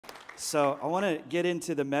So I want to get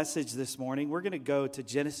into the message this morning. We're going to go to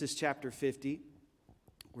Genesis chapter 50.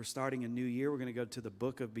 We're starting a new year. We're going to go to the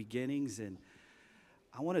book of beginnings. And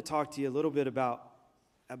I want to talk to you a little bit about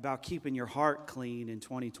keeping your heart clean in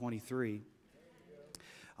 2023.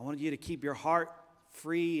 I want you to keep your heart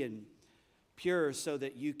free and pure so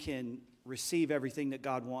that you can receive everything that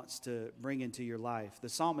God wants to bring into your life. The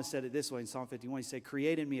psalmist said it this way in Psalm 51. He said,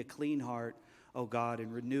 "Create in me a clean heart, O God,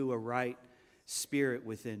 and renew a right spirit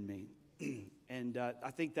within me." And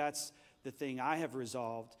I think that's the thing I have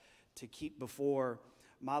resolved to keep before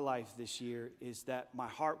my life this year, is that my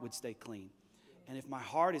heart would stay clean. And if my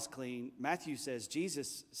heart is clean,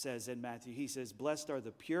 Jesus says in Matthew, he says, "Blessed are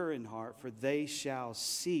the pure in heart, for they shall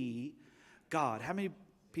see God." How many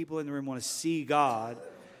people in the room want to see God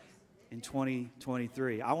in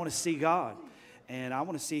 2023? I want to see God. And I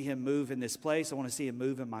want to see him move in this place. I want to see him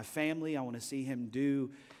move in my family. I want to see him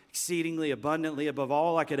do exceedingly abundantly above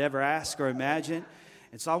all I could ever ask or imagine.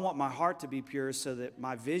 And so I want my heart to be pure so that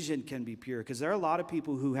my vision can be pure. Because there are a lot of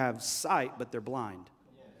people who have sight, but they're blind.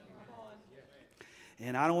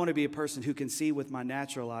 And I don't want to be a person who can see with my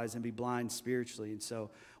natural eyes and be blind spiritually. And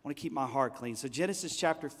so I want to keep my heart clean. So Genesis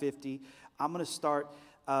chapter 50, I'm going to start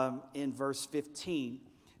in verse 15.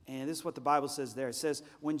 And this is what the Bible says there. It says,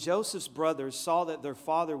 "When Joseph's brothers saw that their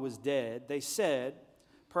father was dead, they said,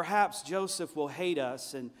 'Perhaps Joseph will hate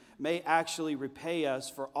us and may actually repay us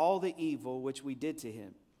for all the evil which we did to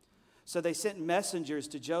him.' So they sent messengers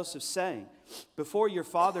to Joseph, saying, 'Before your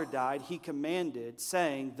father died, he commanded,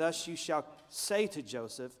 saying, Thus you shall say to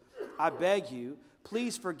Joseph, I beg you,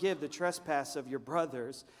 please forgive the trespass of your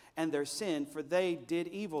brothers and their sin, for they did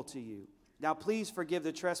evil to you. Now please forgive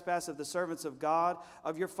the trespass of the servants of God,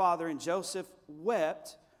 of your father.' And Joseph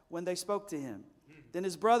wept when they spoke to him. Then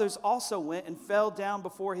his brothers also went and fell down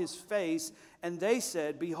before his face, and they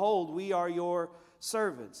said, 'Behold, we are your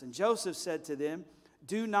servants.' And Joseph said to them,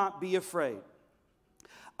 'Do not be afraid.'"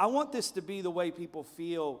 I want this to be the way people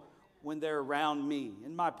feel when they're around me,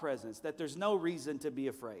 in my presence, that there's no reason to be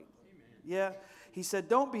afraid. Amen. Yeah? He said,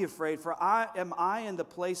 "Don't be afraid, for I am in the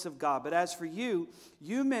place of God. But as for you,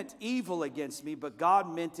 you meant evil against me, but God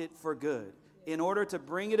meant it for good, in order to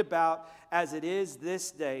bring it about as it is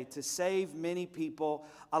this day, to save many people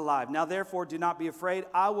alive. Now therefore do not be afraid.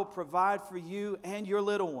 I will provide for you and your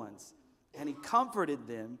little ones." And he comforted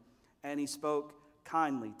them, and he spoke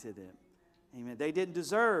kindly to them. Amen. They didn't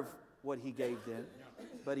deserve what he gave them,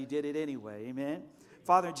 but he did it anyway. Amen.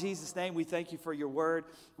 Father, in Jesus' name, we thank you for your word.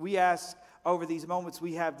 We ask over these moments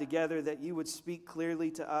we have together that you would speak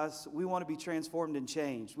clearly to us. We want to be transformed and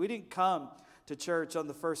changed. We didn't come to church on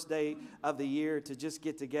the first day of the year to just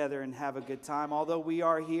get together and have a good time. Although we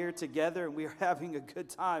are here together and we are having a good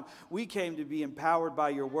time, we came to be empowered by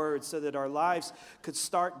your word so that our lives could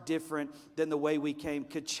start different than the way we came,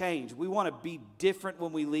 could change. We want to be different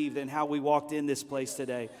when we leave than how we walked in this place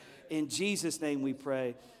today. In Jesus' name we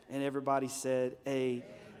pray. And everybody said,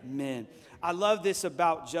 amen. I love this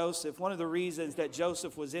about Joseph. One of the reasons that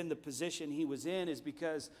Joseph was in the position he was in is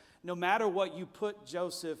because no matter what you put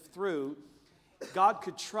Joseph through, God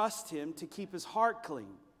could trust him to keep his heart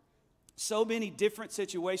clean. So many different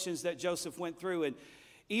situations that Joseph went through. And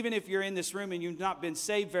even if you're in this room and you've not been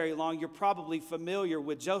saved very long, you're probably familiar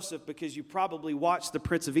with Joseph because you probably watched The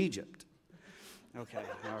Prince of Egypt. Okay,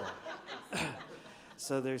 all right.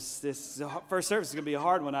 So there's this first service is going to be a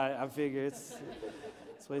hard one. I figure that's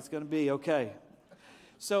the way it's going to be. Okay.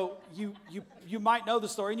 So you might know the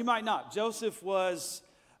story and you might not. Joseph was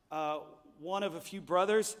one of a few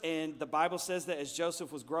brothers, and the Bible says that as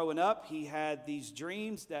Joseph was growing up, he had these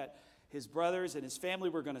dreams that his brothers and his family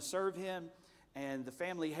were going to serve him, and the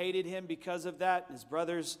family hated him because of that. His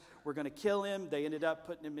brothers were going to kill him. They ended up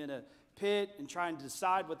putting him in a pit and trying to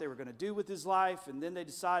decide what they were going to do with his life. And then they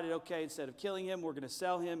decided, okay, instead of killing him, we're going to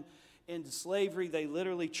sell him into slavery. They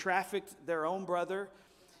literally trafficked their own brother.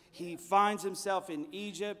 He finds himself in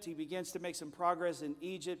Egypt. He begins to make some progress in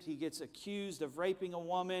Egypt. He gets accused of raping a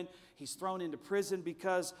woman. He's thrown into prison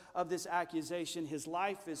because of this accusation. His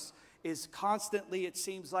life is constantly, it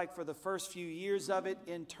seems like for the first few years of it,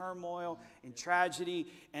 in turmoil, in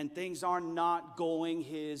tragedy, and things are not going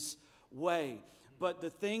his way. But the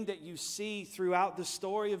thing that you see throughout the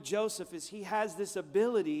story of Joseph is he has this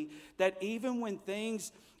ability that even when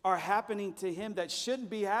things are happening to him that shouldn't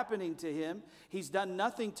be happening to him, he's done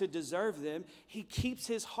nothing to deserve them, he keeps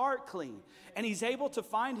his heart clean. And he's able to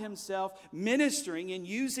find himself ministering and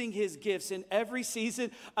using his gifts in every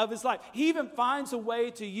season of his life. He even finds a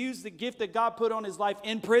way to use the gift that God put on his life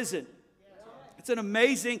in prison. It's an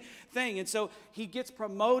amazing thing. And so he gets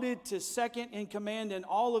promoted to second in command in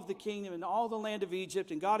all of the kingdom and all the land of Egypt.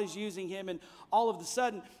 And God is using him. And all of a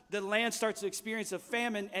sudden, the land starts to experience a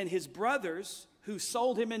famine. And his brothers, who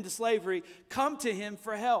sold him into slavery, come to him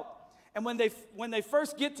for help. And when they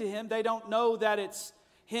first get to him, they don't know that it's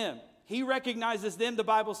him. He recognizes them, the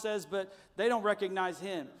Bible says, but they don't recognize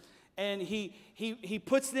him. And he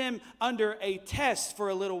puts them under a test for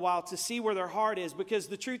a little while to see where their heart is, because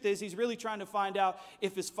the truth is he's really trying to find out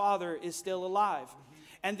if his father is still alive.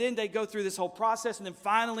 And then they go through this whole process, and then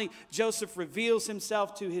finally Joseph reveals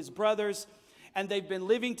himself to his brothers, and they've been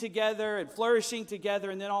living together and flourishing together,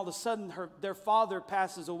 and then all of a sudden their father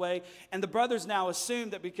passes away, and the brothers now assume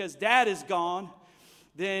that because dad is gone,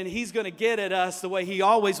 then he's going to get at us the way he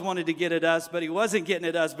always wanted to get at us, but he wasn't getting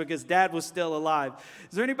at us because dad was still alive.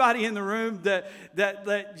 Is there anybody in the room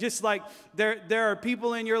that just like there are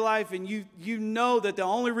people in your life and you know that the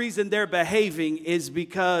only reason they're behaving is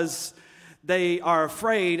because they are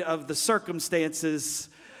afraid of the circumstances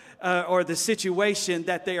or the situation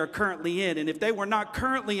that they are currently in? And if they were not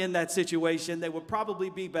currently in that situation, they would probably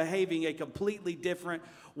be behaving a completely different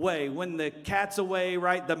way. When the cat's away,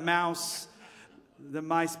 right, the mice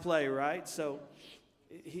play, right? So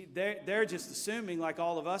they're just assuming, like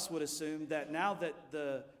all of us would assume, that now that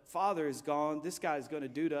the father is gone, this guy is going to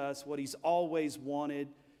do to us what he's always wanted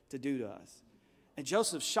to do to us. And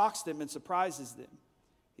Joseph shocks them and surprises them.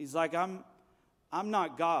 He's like, I'm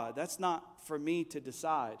not God. That's not for me to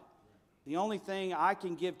decide. The only thing I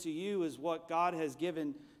can give to you is what God has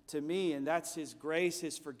given to me, and that's his grace,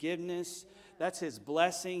 his forgiveness. That's his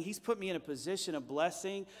blessing. He's put me in a position of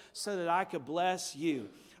blessing so that I could bless you.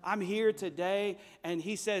 I'm here today, and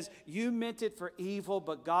he says, you meant it for evil,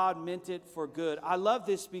 but God meant it for good. I love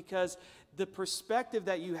this because the perspective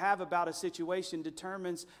that you have about a situation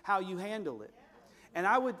determines how you handle it. And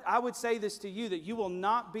I would say this to you, that you will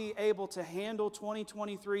not be able to handle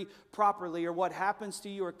 2023 properly, or what happens to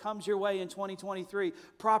you or comes your way in 2023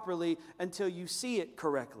 properly, until you see it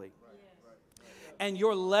correctly. And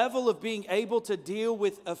your level of being able to deal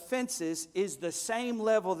with offenses is the same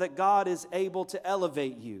level that God is able to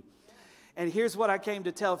elevate you. And here's what I came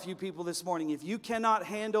to tell a few people this morning. If you cannot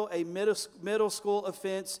handle a middle school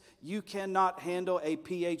offense, you cannot handle a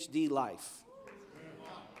PhD life.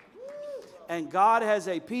 And God has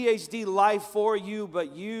a PhD life for you,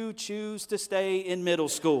 but you choose to stay in middle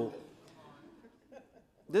school.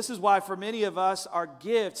 This is why for many of us, our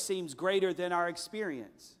gift seems greater than our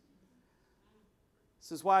experience.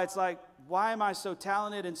 This is why it's like, why am I so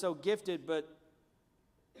talented and so gifted, but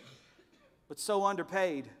so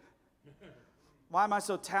underpaid? Why am I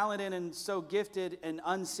so talented and so gifted and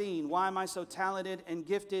unseen? Why am I so talented and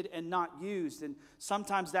gifted and not used? And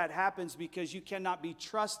sometimes that happens because you cannot be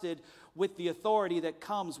trusted with the authority that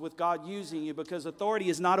comes with God using you, because authority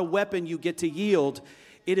is not a weapon you get to yield.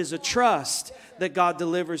 It is a trust that God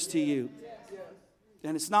delivers to you.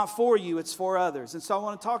 And it's not for you, it's for others. And so I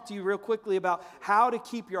want to talk to you real quickly about how to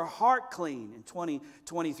keep your heart clean in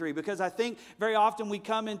 2023. Because I think very often we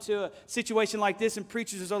come into a situation like this and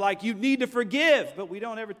preachers are like, you need to forgive. But we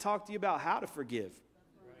don't ever talk to you about how to forgive.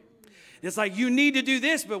 It's like, you need to do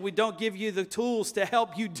this, but we don't give you the tools to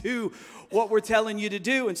help you do what we're telling you to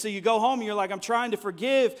do. And so you go home and you're like, I'm trying to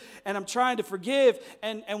forgive, and I'm trying to forgive.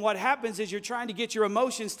 And what happens is you're trying to get your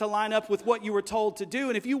emotions to line up with what you were told to do.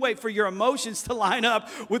 And if you wait for your emotions to line up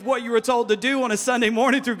with what you were told to do on a Sunday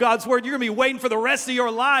morning through God's Word, you're going to be waiting for the rest of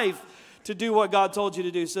your life to do what God told you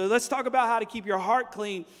to do. So let's talk about how to keep your heart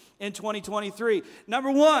clean in 2023.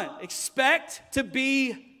 Number one, expect to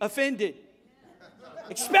be offended.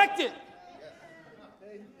 Expect it.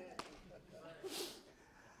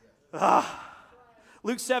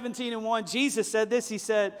 Luke 17:1, Jesus said this. He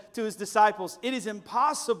said to his disciples, it is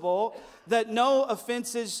impossible that no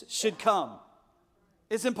offenses should come.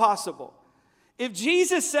 It's impossible. If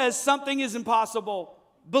Jesus says something is impossible,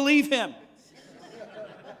 believe him.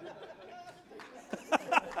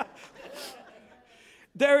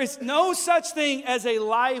 There is no such thing as a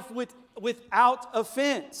life without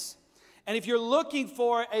offense. And if you're looking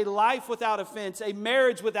for a life without offense, a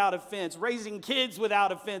marriage without offense, raising kids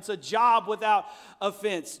without offense, a job without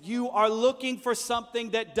offense, you are looking for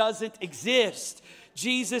something that doesn't exist.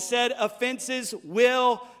 Jesus said offenses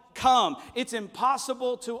will come. It's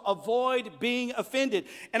impossible to avoid being offended.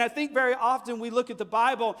 And I think very often we look at the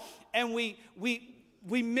Bible and we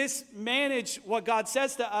mismanage what God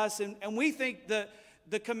says to us, and we think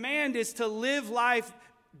the command is to live life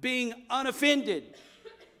being unoffended.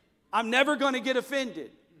 I'm never going to get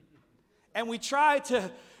offended. And we try to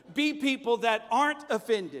be people that aren't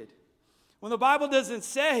offended, when the Bible doesn't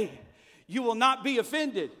say you will not be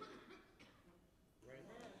offended.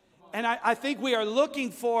 And I think we are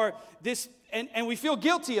looking for this, and we feel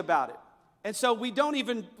guilty about it. And so we don't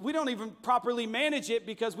even properly manage it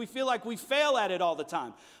because we feel like we fail at it all the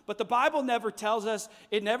time. But the Bible never tells us,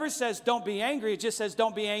 it never says don't be angry. It just says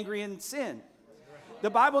don't be angry in sin. The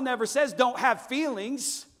Bible never says don't have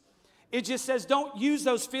feelings. It just says don't use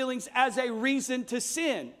those feelings as a reason to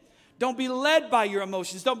sin. Don't be led by your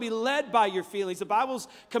emotions. Don't be led by your feelings. The Bible's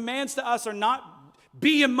commands to us are not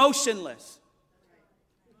be emotionless.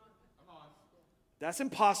 That's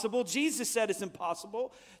impossible. Jesus said it's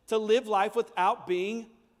impossible to live life without being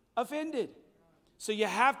offended. So you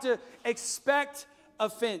have to expect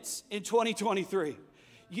offense in 2023.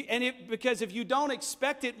 Because if you don't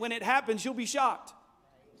expect it when it happens, you'll be shocked.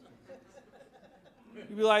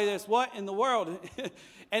 You'll be like this, what in the world?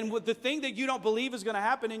 And with the thing that you don't believe is going to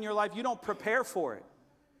happen in your life, you don't prepare for it.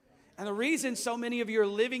 And the reason so many of you are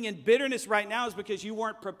living in bitterness right now is because you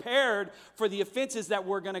weren't prepared for the offenses that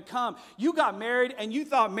were going to come. You got married and you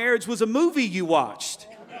thought marriage was a movie you watched.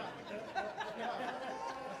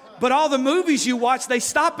 But all the movies you watch, they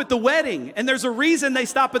stop at the wedding. And there's a reason they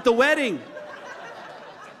stop at the wedding.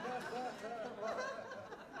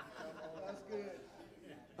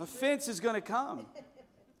 Offense is going to come.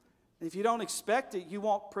 And if you don't expect it, you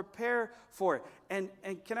won't prepare for it. And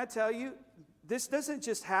can I tell you, this doesn't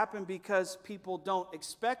just happen because people don't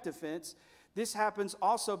expect offense. This happens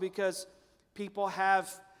also because people have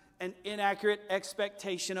an inaccurate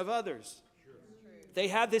expectation of others. They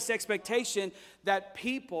have this expectation that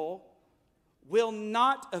people will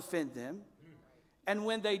not offend them. And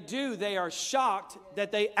when they do, they are shocked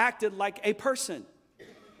that they acted like a person.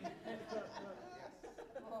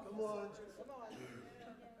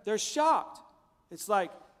 They're shocked. It's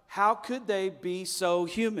like, how could they be so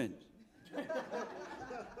human?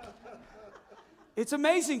 It's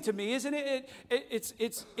amazing to me, isn't it?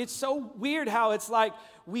 It's so weird how it's like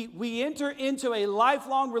we enter into a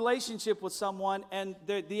lifelong relationship with someone, and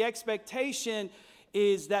the expectation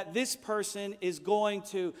is that this person is going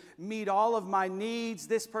to meet all of my needs.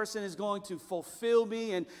 This person is going to fulfill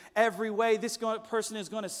me in every way. This person is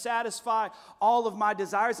going to satisfy all of my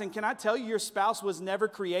desires. And can I tell you, your spouse was never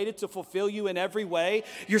created to fulfill you in every way.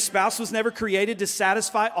 Your spouse was never created to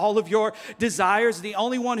satisfy all of your desires. The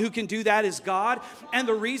only one who can do that is God. And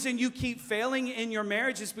the reason you keep failing in your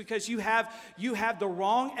marriage is because you have the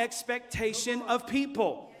wrong expectation of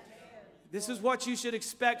people. This is what you should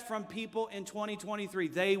expect from people in 2023.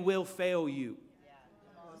 They will fail you.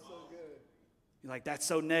 You're like, that's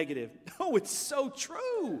so negative. No, it's so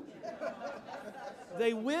true.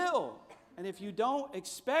 They will. And if you don't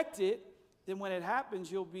expect it, then when it happens,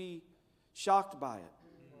 you'll be shocked by it.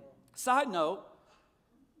 Side note,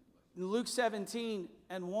 in Luke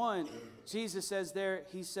 17:1, Jesus says there,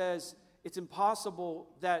 he says, it's impossible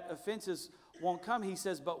that offenses won't come. He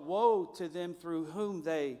says, but woe to them through whom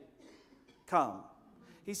they come.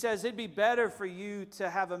 He says it'd be better for you to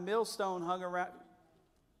have a millstone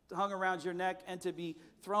hung around your neck and to be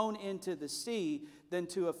thrown into the sea than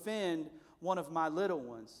to offend one of my little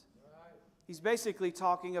ones. He's basically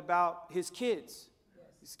talking about his kids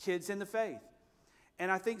in the faith.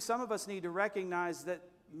 And I think some of us need to recognize that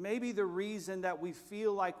maybe the reason that we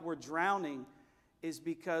feel like we're drowning is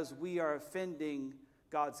because we are offending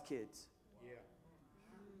God's kids.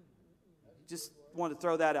 Just want to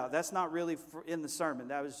throw that out. That's not really in the sermon.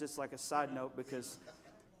 That was just like a side note because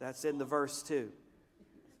that's in the verse too.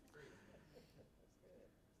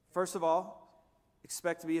 First of all,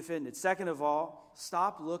 expect to be offended. Second of all,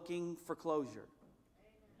 stop looking for closure.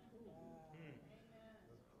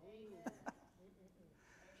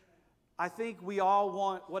 I think we all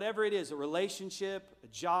want, whatever it is, a relationship, a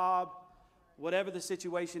job, whatever the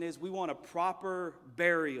situation is, we want a proper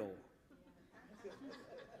burial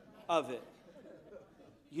of it.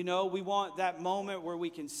 You know, we want that moment where we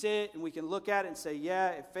can sit and we can look at it and say,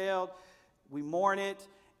 yeah, it failed. We mourn it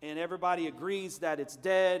and everybody agrees that it's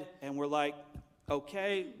dead and we're like,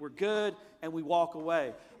 okay, we're good, and we walk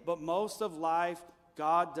away. But most of life,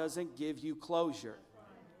 God doesn't give you closure.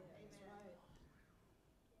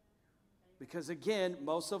 Because again,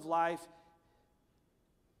 most of life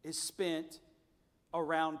is spent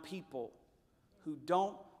around people who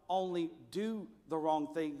don't only do the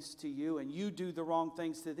wrong things to you and you do the wrong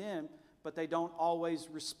things to them, but they don't always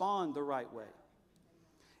respond the right way.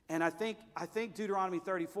 And I think Deuteronomy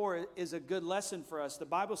 34 is a good lesson for us. The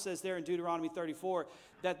Bible says there in Deuteronomy 34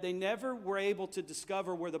 that they never were able to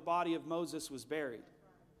discover where the body of Moses was buried.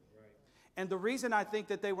 And the reason I think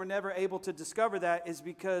that they were never able to discover that is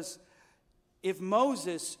because if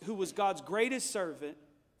Moses, who was God's greatest servant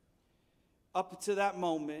up to that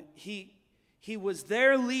moment, he was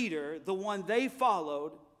their leader, the one they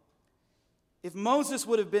followed, If Moses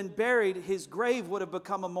would have been buried, his grave would have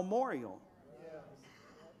become a memorial.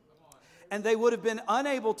 And they would have been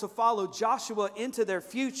unable to follow Joshua into their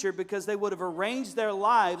future because they would have arranged their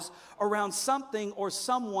lives around something or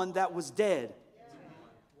someone that was dead.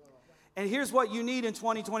 And here's what you need in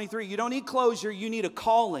 2023. You don't need closure, you need a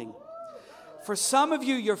calling. For some of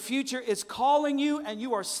you, your future is calling you and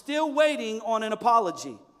you are still waiting on an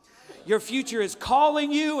apology. Your future is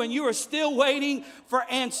calling you and you are still waiting for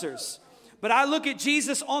answers. But I look at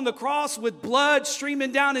Jesus on the cross with blood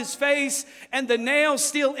streaming down his face and the nails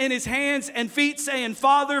still in his hands and feet saying,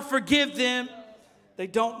 Father, forgive them. They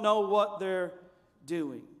don't know what they're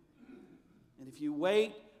doing. And if you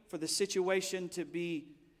wait for the situation to be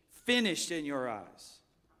finished in your eyes,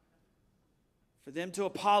 for them to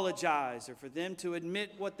apologize or for them to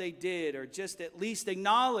admit what they did or just at least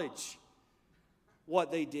acknowledge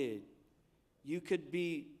what they did, you could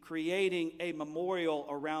be creating a memorial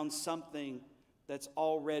around something that's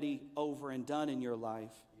already over and done in your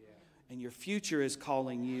life. And your future is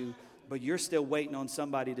calling you, but you're still waiting on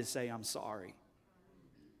somebody to say, I'm sorry.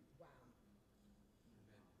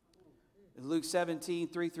 In Luke 17,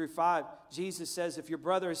 3-5, Jesus says, if your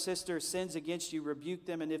brother or sister sins against you, rebuke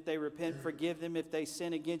them. And if they repent, forgive them. If they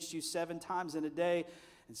sin against you 7 times in a day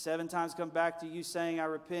and 7 times come back to you saying, I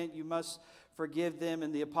repent, you must forgive them.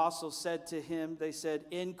 And the apostles said to him, they said,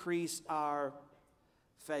 increase our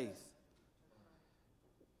faith.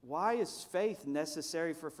 Why is faith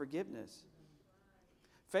necessary for forgiveness?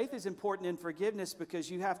 Faith is important in forgiveness because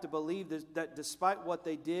you have to believe that despite what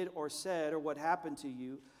they did or said or what happened to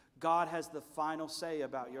you, God has the final say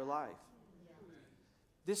about your life.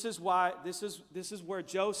 This is where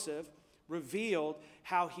Joseph revealed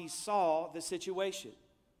how he saw the situation.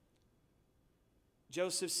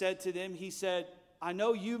 Joseph said to them, he said, I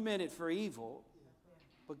know you meant it for evil,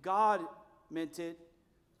 but God meant it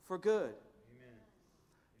for good. Amen.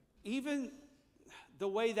 Even the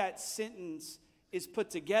way that sentence is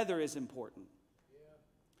put together is important.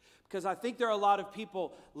 Because I think there are a lot of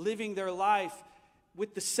people living their life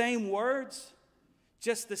with the same words,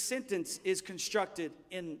 just the sentence is constructed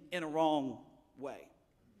in a wrong way.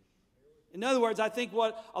 In other words, I think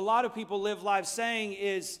what a lot of people live life saying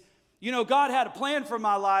is, you know, God had a plan for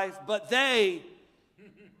my life, but they,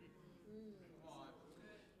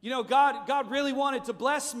 you know, God really wanted to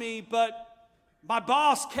bless me, but my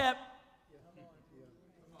boss kept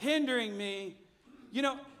hindering me. You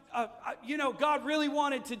know, God really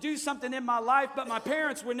wanted to do something in my life, but my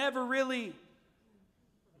parents were never really.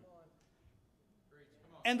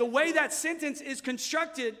 And the way that sentence is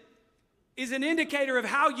constructed is an indicator of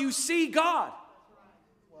how you see God.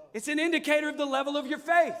 It's an indicator of the level of your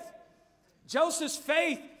faith. Joseph's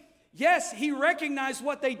faith, yes, he recognized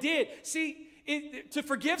what they did. See, to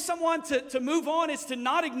forgive someone, to move on, is to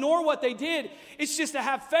not ignore what they did. It's just to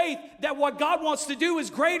have faith that what God wants to do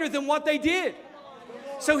is greater than what they did.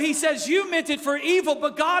 So he says, you meant it for evil,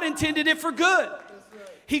 but God intended it for good.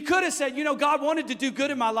 He could have said, you know, God wanted to do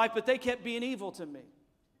good in my life, but they kept being evil to me.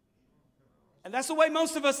 And that's the way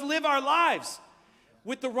most of us live our lives,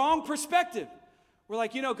 with the wrong perspective. We're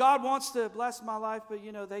like, you know, God wants to bless my life, but,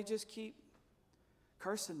 you know, they just keep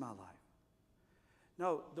cursing my life.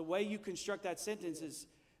 No, the way you construct that sentence is,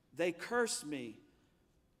 they curse me,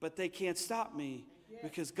 but they can't stop me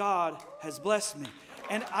because God has blessed me.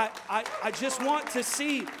 And I just want to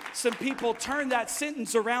see some people turn that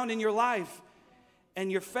sentence around in your life,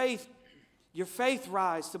 and your faith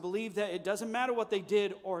rise to believe that it doesn't matter what they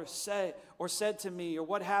did or said to me or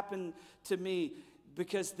what happened to me,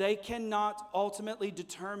 because they cannot ultimately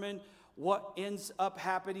determine what ends up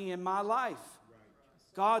happening in my life.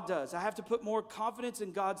 God does. I have to put more confidence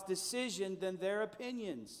in God's decision than their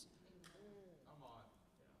opinions.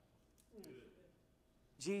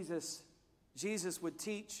 Jesus would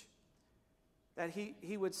teach that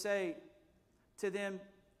he would say to them,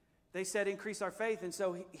 they said, increase our faith. And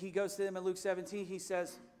so he goes to them in Luke 17. He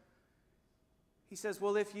says,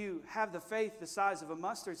 well, if you have the faith the size of a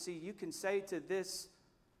mustard seed, you can say to this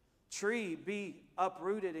tree, be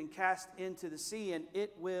uprooted and cast into the sea, and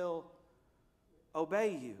it will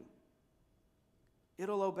obey you.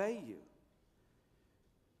 It'll obey you.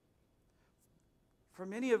 For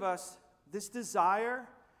many of us, this desire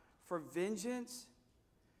for vengeance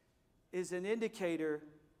is an indicator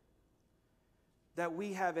that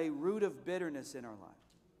we have a root of bitterness in our life.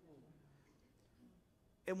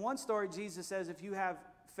 In one story, Jesus says, if you have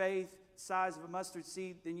faith size of a mustard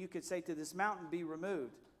seed, then you could say to this mountain, be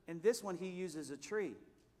removed. In this one, he uses a tree.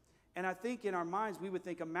 And I think in our minds, we would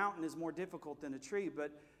think a mountain is more difficult than a tree.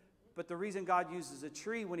 But the reason God uses a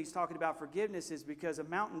tree when he's talking about forgiveness is because a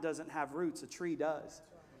mountain doesn't have roots, a tree does.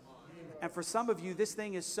 And for some of you, this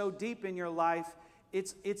thing is so deep in your life,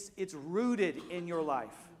 it's rooted in your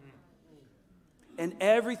life. And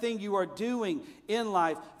everything you are doing in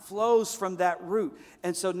life flows from that root.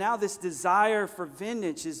 And so now this desire for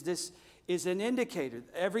vengeance is an indicator.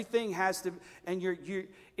 Everything has to, and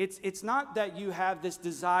it's not that you have this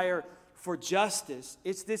desire for justice.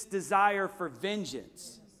 It's this desire for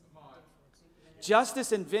vengeance.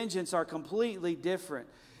 Justice and vengeance are completely different.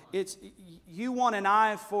 It's you want an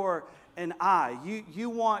eye for an eye. You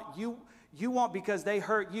want because they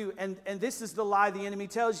hurt you. And this is the lie the enemy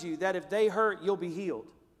tells you, that if they hurt, you'll be healed.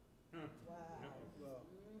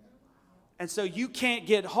 And so you can't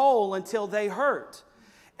get whole until they hurt.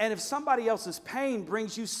 And if somebody else's pain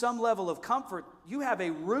brings you some level of comfort, you have a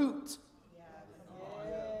root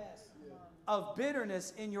of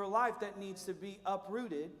bitterness in your life that needs to be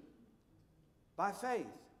uprooted by faith.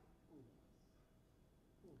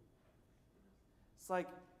 It's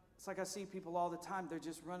like I see people all the time. They're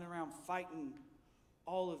just running around fighting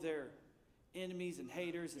all of their enemies and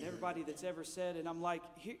haters and everybody that's ever said. And I'm like,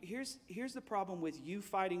 here's the problem with you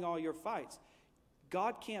fighting all your fights.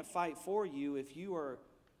 God can't fight for you if you are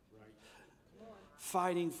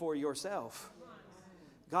fighting for yourself.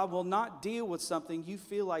 God will not deal with something you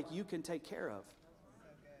feel like you can take care of.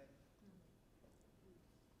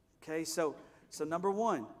 Okay, so number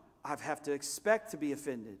one, I have to expect to be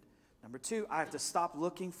offended. Number two, I have to stop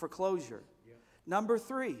looking for closure. Number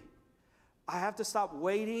three, I have to stop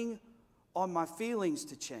waiting on my feelings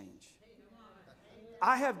to change.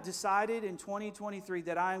 I have decided in 2023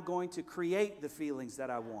 that I am going to create the feelings that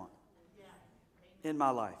I want in my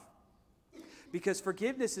life. Because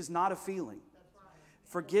forgiveness is not a feeling.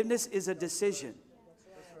 Forgiveness is a decision.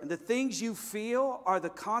 And the things you feel are the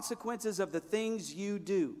consequences of the things you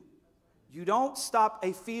do. You don't stop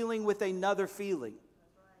a feeling with another feeling.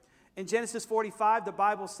 In Genesis 45, the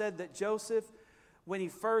Bible said that Joseph, when he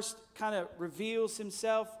first kind of reveals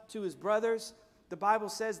himself to his brothers, the Bible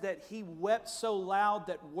says that he wept so loud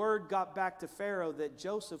that word got back to Pharaoh that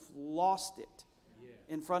Joseph lost it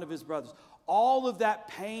in front of his brothers. All of that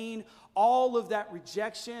pain, all of that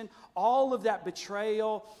rejection, all of that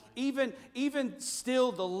betrayal, even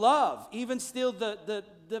still the love, even still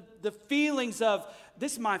the feelings of,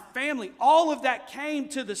 this is my family, all of that came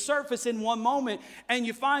to the surface in one moment. And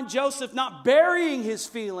you find Joseph not burying his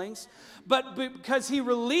feelings, but because he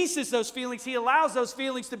releases those feelings, he allows those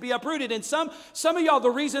feelings to be uprooted. And some of y'all, the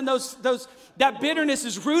reason that bitterness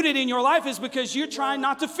is rooted in your life is because you're trying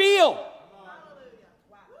not to feel.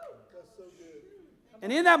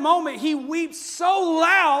 And in that moment, he weeps so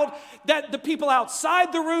loud that the people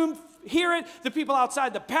outside the room hear it. The people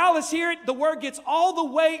outside the palace hear it. The word gets all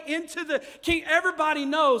the way into the king. Everybody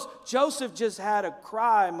knows Joseph just had a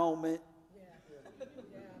cry moment.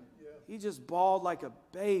 He just bawled like a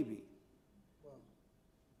baby.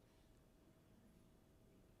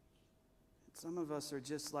 Some of us are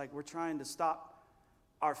just like, we're trying to stop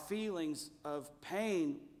our feelings of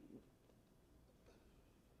pain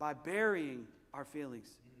by burying our feelings.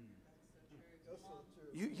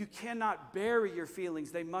 You cannot bury your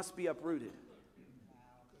feelings. They must be uprooted.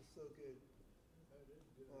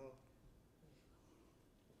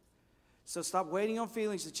 So stop waiting on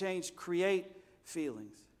feelings to change. Create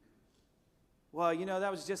feelings. Well,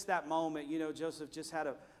 that was just that moment. Joseph just had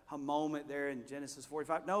a moment there in Genesis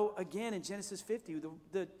 45. No, again in Genesis 50,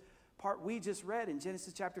 the part we just read in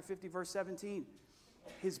Genesis chapter 50, verse 17.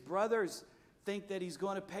 His brothers think that he's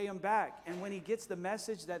going to pay him back. And when he gets the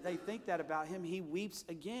message that they think that about him, he weeps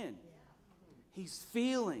again. He's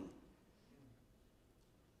feeling.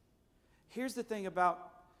 Here's the thing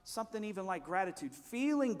about something even like gratitude.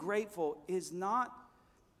 Feeling grateful is not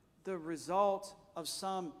the result of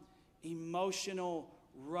some emotional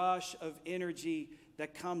rush of energy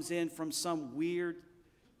that comes in from some weird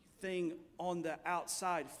thing on the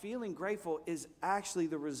outside. Feeling grateful is actually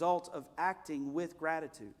the result of acting with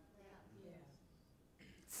gratitude.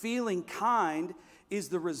 Feeling kind is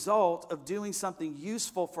the result of doing something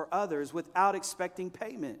useful for others without expecting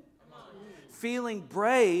payment. Feeling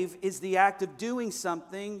brave is the act of doing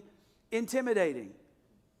something intimidating.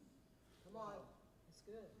 Come on. That's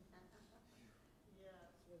good.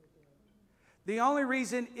 The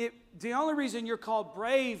only reason you're called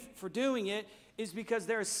brave for doing it is because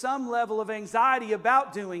there is some level of anxiety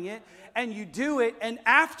about doing it, and you do it, and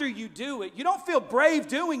after you do it, you don't feel brave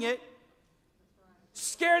doing it.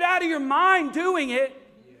 Scared out of your mind doing it.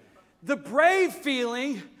 The brave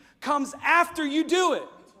feeling comes after you do it.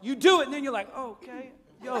 You do it and then you're like, oh, okay,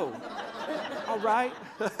 all right.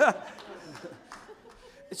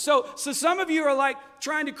 So some of you are like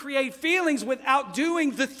trying to create feelings without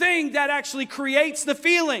doing the thing that actually creates the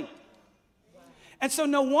feeling. And so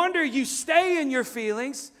no wonder you stay in your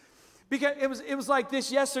feelings. Because it was like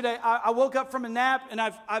this yesterday. I woke up from a nap, and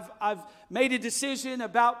I've made a decision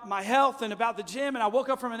about my health and about the gym. And I woke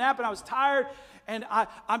up from a nap, and I was tired. And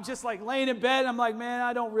I'm just like laying in bed. I'm like, man,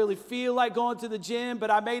 I don't really feel like going to the gym.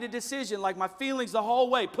 But I made a decision, like my feelings the whole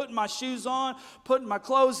way. Putting my shoes on, putting my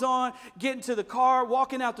clothes on, getting to the car,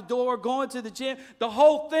 walking out the door, going to the gym. The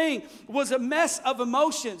whole thing was a mess of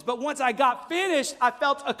emotions. But once I got finished, I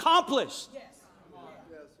felt accomplished.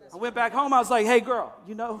 I went back home. I was like, hey, girl,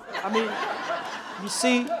 I mean,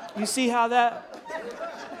 you see how that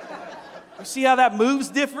moves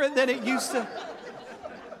different than it used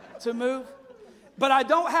to move? But I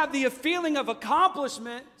don't have the feeling of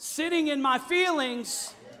accomplishment sitting in my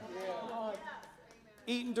feelings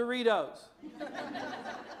eating Doritos.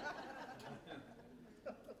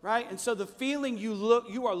 Right? And so the feeling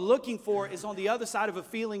you are looking for is on the other side of a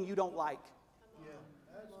feeling you don't like.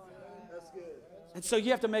 And so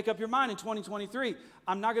you have to make up your mind in 2023.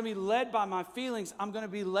 I'm not going to be led by my feelings. I'm going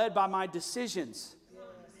to be led by my decisions.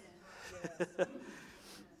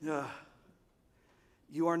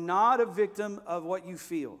 You are not a victim of what you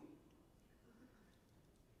feel,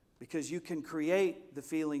 because you can create the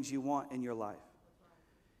feelings you want in your life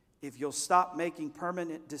if you'll stop making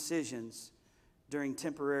permanent decisions during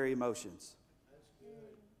temporary emotions.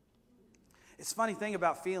 It's a funny thing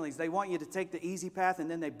about feelings. They want you to take the easy path,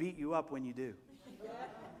 and then they beat you up when you do.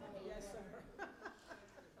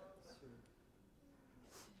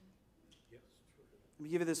 Let me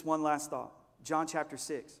give you this one last thought. John chapter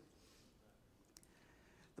 6.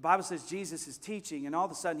 The Bible says Jesus is teaching, and all of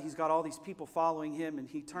a sudden he's got all these people following him, and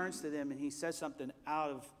he turns to them and he says something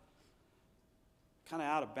kind of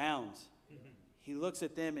out of bounds. He looks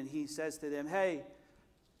at them and he says to them, hey,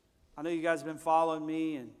 I know you guys have been following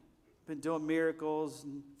me and been doing miracles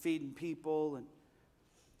and feeding people. And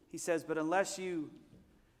he says, but unless you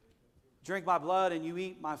drink my blood and you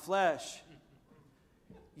eat my flesh,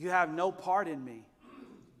 you have no part in me.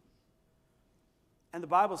 And the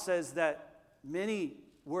Bible says that many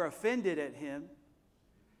were offended at him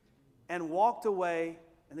and walked away,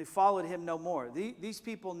 and they followed him no more. These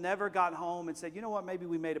people never got home and said, you know what, maybe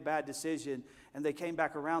we made a bad decision, and they came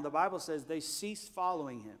back around. The Bible says they ceased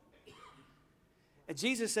following him. And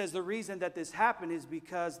Jesus says the reason that this happened is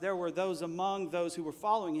because there were those among those who were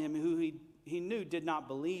following him who he knew did not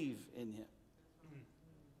believe in him.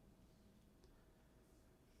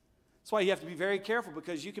 That's why you have to be very careful,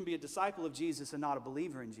 because you can be a disciple of Jesus and not a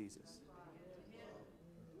believer in Jesus.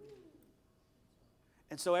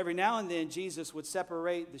 And so every now and then Jesus would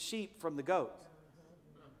separate the sheep from the goat.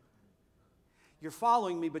 You're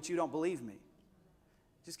following me, but you don't believe me.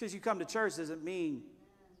 Just because you come to church doesn't mean,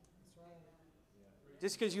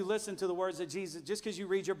 just because you listen to the words of Jesus, just because you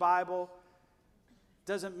read your Bible,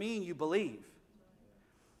 doesn't mean you believe.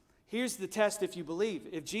 Here's the test if you believe.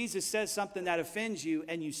 If Jesus says something that offends you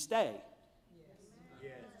and you stay,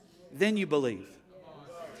 then you believe.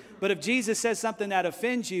 But if Jesus says something that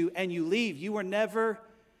offends you and you leave, you were never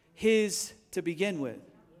his to begin with.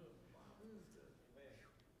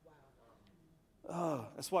 Oh,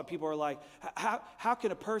 that's what people are like. How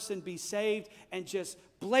can a person be saved and just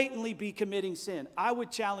blatantly be committing sin? I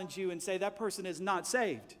would challenge you and say that person is not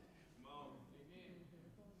saved.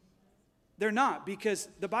 They're not, because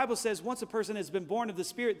the Bible says once a person has been born of the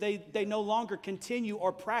Spirit, they no longer continue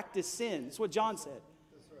or practice sin. That's what John said.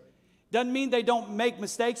 Doesn't mean they don't make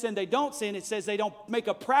mistakes and they don't sin. It says they don't make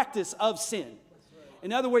a practice of sin.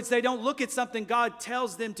 In other words, they don't look at something God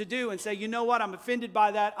tells them to do and say, you know what, I'm offended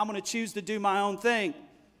by that. I'm going to choose to do my own thing.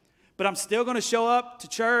 But I'm still going to show up to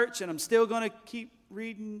church, and I'm still going to keep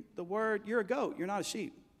reading the Word. You're a goat. You're not a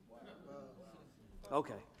sheep.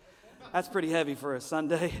 Okay. That's pretty heavy for a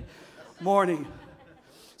Sunday morning.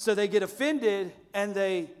 So they get offended and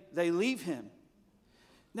they leave him.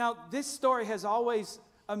 Now, this story has always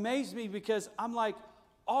amazed me, because I'm like,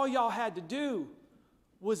 all y'all had to do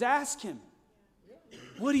was ask him,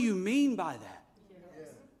 what do you mean by that?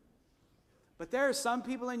 But there are some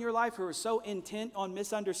people in your life who are so intent on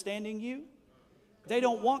misunderstanding you, they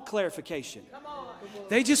don't want clarification.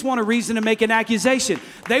 They just want a reason to make an accusation.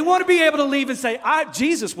 They want to be able to leave and say,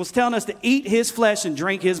 Jesus was telling us to eat his flesh and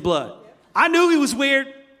drink his blood. I knew he was weird.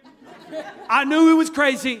 I knew he was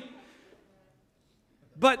crazy.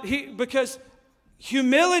 But because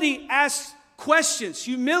humility asks questions.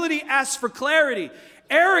 Humility asks for clarity.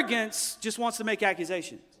 Arrogance just wants to make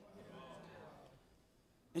accusations.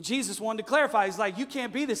 And Jesus wanted to clarify. He's like, you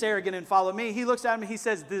can't be this arrogant and follow me. He looks at him and he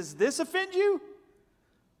says, does this offend you?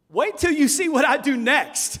 Wait till you see what I do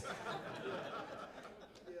next.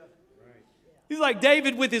 He's like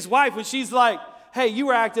David with his wife when she's like, hey, you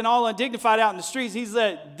were acting all undignified out in the streets. He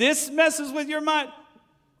said, this messes with your mind?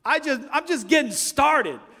 I'm just getting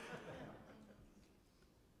started. And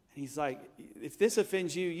he's like, if this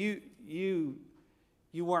offends you,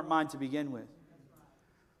 you weren't mine to begin with.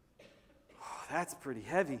 Oh, that's pretty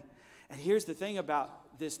heavy. And here's the thing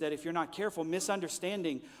about this, that if you're not careful,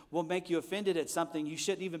 misunderstanding will make you offended at something you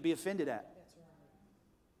shouldn't even be offended at.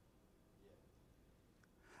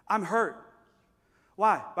 I'm hurt.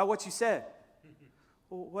 Why? By what you said.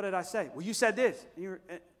 Well, what did I say? Well, you said this.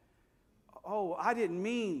 Oh, I didn't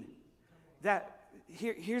mean that.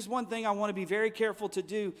 Here's one thing I want to be very careful to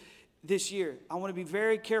do this year. I want to be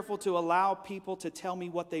very careful to allow people to tell me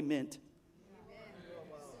what they meant.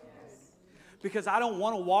 Because I don't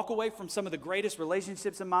want to walk away from some of the greatest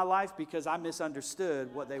relationships in my life because I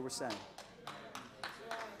misunderstood what they were saying.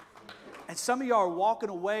 And some of y'all are walking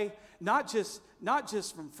away not just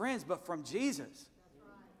from friends, but from Jesus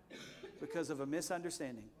because of a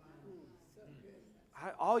misunderstanding.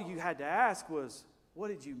 All you had to ask was, what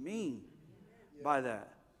did you mean by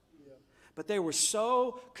that? But they were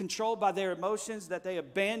so controlled by their emotions that they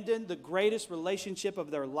abandoned the greatest relationship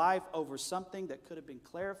of their life over something that could have been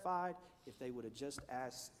clarified if they would have just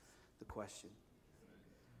asked the question.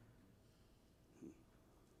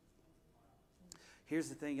 Here's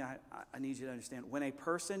the thing I need you to understand. When a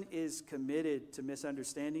person is committed to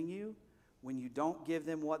misunderstanding you, when you don't give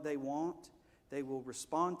them what they want, they will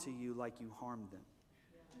respond to you like you harmed them.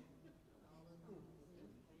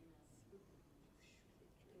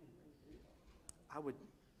 I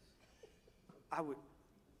would,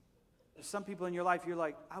 some people in your life, you're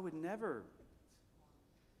like, I would never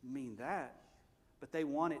mean that. But they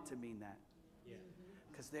want it to mean that.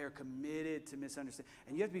 Because they're committed to misunderstand.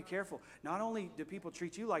 And you have to be careful. Not only do people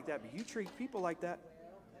treat you like that, but you treat people like that.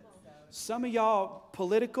 Some of y'all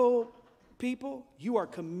political people, you are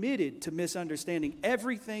committed to misunderstanding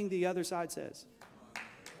everything the other side says.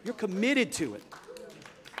 You're committed to it.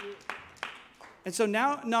 And so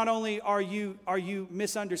now not only are you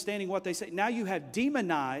misunderstanding what they say, now you have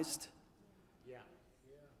demonized.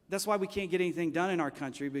 That's why we can't get anything done in our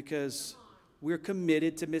country, because we're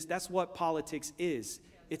committed to that's what politics is.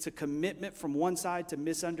 It's a commitment from one side to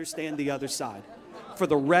misunderstand the other side for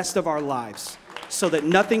the rest of our lives so that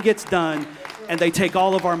nothing gets done and they take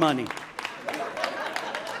all of our money.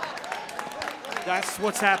 That's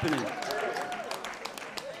what's happening.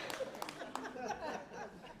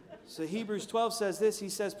 So Hebrews 12 says this. He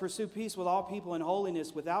says, pursue peace with all people and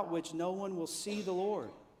holiness, without which no one will see the Lord.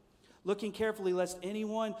 Looking carefully, lest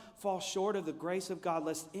anyone fall short of the grace of God,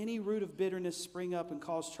 lest any root of bitterness spring up and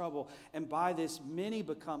cause trouble, and by this many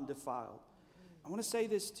become defiled. I want to say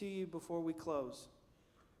this to you before we close.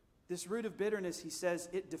 This root of bitterness, he says,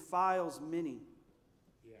 it defiles many.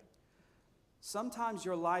 Sometimes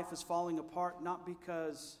your life is falling apart not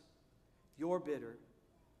because you're bitter,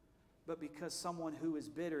 but because someone who is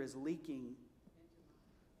bitter is leaking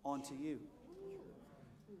onto you.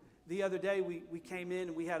 The other day, we came in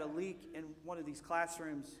and we had a leak in one of these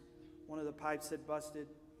classrooms. One of the pipes had busted,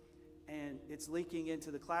 and it's leaking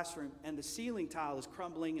into the classroom, and the ceiling tile is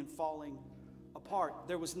crumbling and falling apart.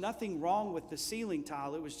 There was nothing wrong with the ceiling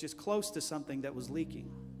tile. It was just close to something that was leaking.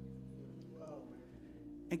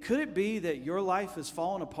 And could it be that your life is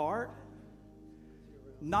falling apart?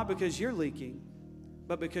 Not because you're leaking,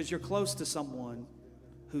 but because you're close to someone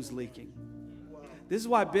who's leaking. This is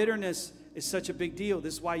why bitterness is such a big deal.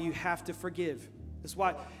 This is why you have to forgive. This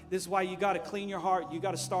is why you got to clean your heart. You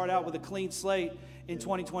got to start out with a clean slate in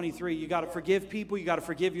 2023. You got to forgive people. You got to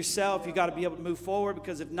forgive yourself. You got to be able to move forward,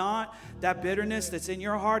 because if not, that bitterness that's in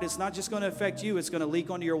your heart, it's not just going to affect you. It's going to leak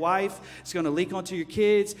onto your wife. It's going to leak onto your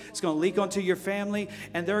kids. It's going to leak onto your family.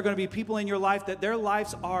 And there are going to be people in your life that their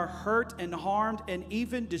lives are hurt and harmed and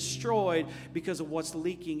even destroyed because of what's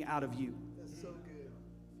leaking out of you.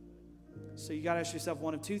 So you got to ask yourself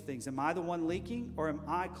one of two things. Am I the one leaking, or am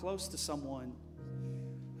I close to someone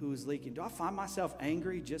who is leaking? Do I find myself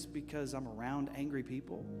angry just because I'm around angry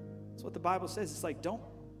people? That's what the Bible says. It's like, don't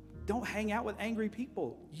hang out with angry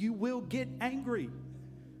people. You will get angry.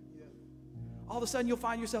 All of a sudden you'll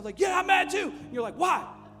find yourself like, yeah, I'm mad too. And you're like, why?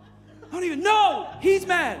 I don't even know. He's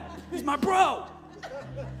mad. He's my bro.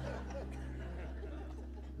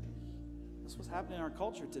 That's what's happening in our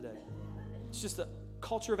culture today. It's just a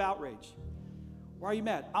culture of outrage. Why are you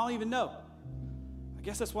mad? I don't even know. I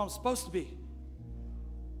guess that's what I'm supposed to be.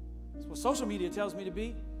 That's what social media tells me to be.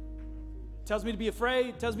 It tells me to be afraid.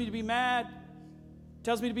 It tells me to be mad. It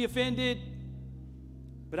tells me to be offended.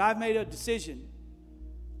 But I've made a decision.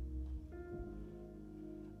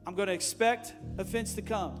 I'm going to expect offense to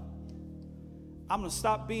come. I'm going to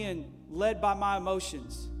stop being led by my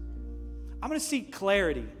emotions. I'm going to seek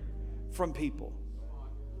clarity from people.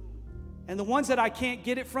 And the ones that I can't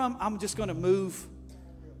get it from, I'm just going to move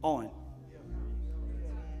on.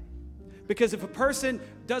 Because if a person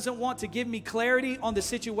doesn't want to give me clarity on the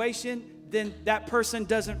situation, then that person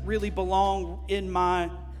doesn't really belong in my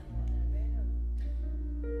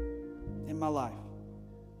life.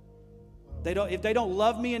 If they don't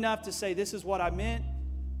love me enough to say this is what I meant,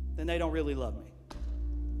 then they don't really love me.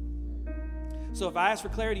 So if I ask for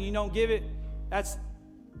clarity and you don't give it, that's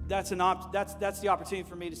the opportunity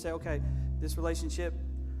for me to say, okay, this relationship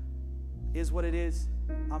is what it is.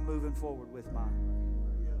 I'm moving forward with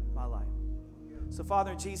my life. So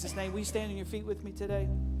Father, in Jesus' name, will you stand on your feet with me today?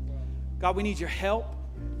 God, we need your help.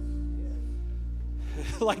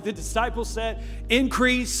 Like the disciples said,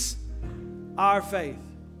 increase our faith.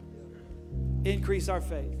 Increase our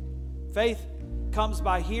faith. Faith comes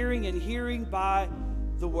by hearing, and hearing by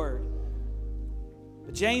the word.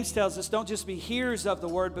 But James tells us, don't just be hearers of the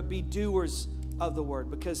word, but be doers of the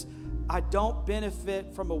word. Because I don't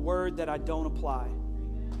benefit from a word that I don't apply.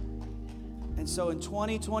 And so in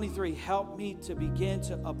 2023, help me to begin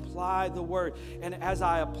to apply the word. And as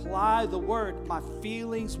I apply the word, my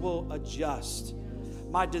feelings will adjust.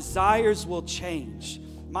 My desires will change.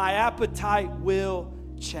 My appetite will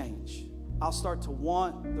change. I'll start to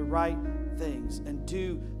want the right things and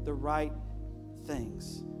do the right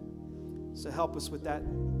things. So help us with that.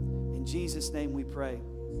 In Jesus' name we pray.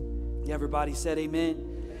 Everybody said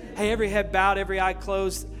amen. Hey, every head bowed, every eye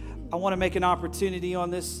closed. I want to make an opportunity on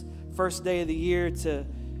this first day of the year to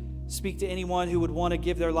speak to anyone who would want to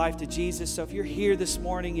give their life to Jesus. So if you're here this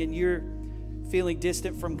morning and you're feeling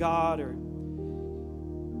distant from God, or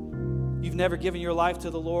you've never given your life to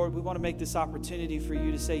the Lord, we want to make this opportunity for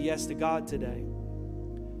you to say yes to God today.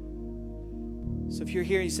 So if you're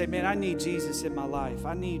here and you say, man, I need Jesus in my life.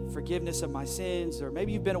 I need forgiveness of my sins. Or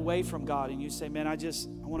maybe you've been away from God and you say, man, I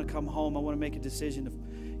want to come home. I want to make a decision to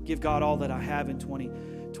give God all that I have in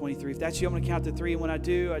 2023. If that's you, I'm going to count to 3. And when I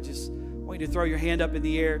do, I just want you to throw your hand up in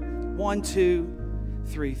the air. 1, 2,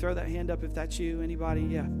 3. Throw that hand up if that's you. Anybody?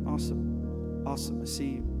 Yeah, awesome. Awesome. I see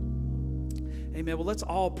you. Amen. Well, let's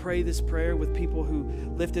all pray this prayer with people who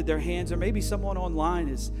lifted their hands, or maybe someone online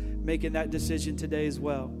is making that decision today as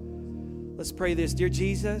well. Let's pray this. Dear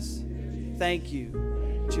Jesus, thank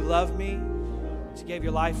you that you love me, that you gave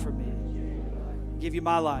your life for me. I give you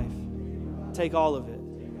my life. Take all of it.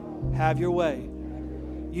 Have your way.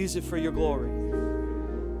 Use it for your glory.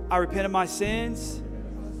 I repent of my sins.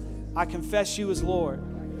 I confess you as Lord.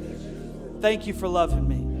 Thank you for loving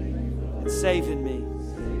me and saving me.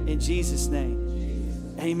 In Jesus'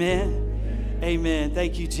 name, amen. Amen.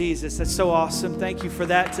 Thank you, Jesus. That's so awesome. Thank you for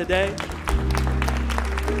that today.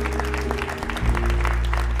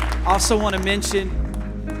 I also want to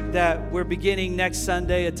mention that we're beginning next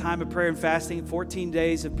Sunday a time of prayer and fasting, 14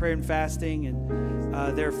 days of prayer and fasting,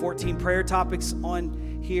 and there are 14 prayer topics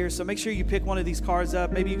on here. So make sure you pick one of these cards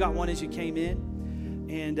up. Maybe you got one as you came in,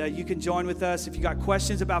 and you can join with us. If you got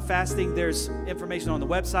questions about fasting, there's information on the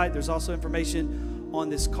website. There's also information on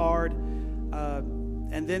this card,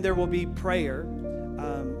 and then there will be prayer.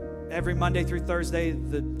 Every Monday through Thursday,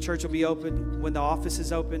 the church will be open when the office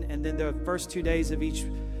is open, and then the first 2 days of each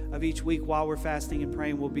week while we're fasting and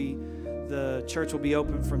praying the church will be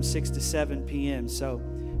open from 6 to 7 p.m. So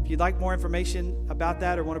if you'd like more information about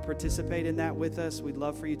that or want to participate in that with us, we'd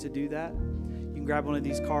love for you to do that. You can grab one of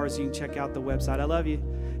these cards. You can check out the website. I love you.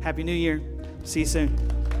 Happy New Year. See you soon.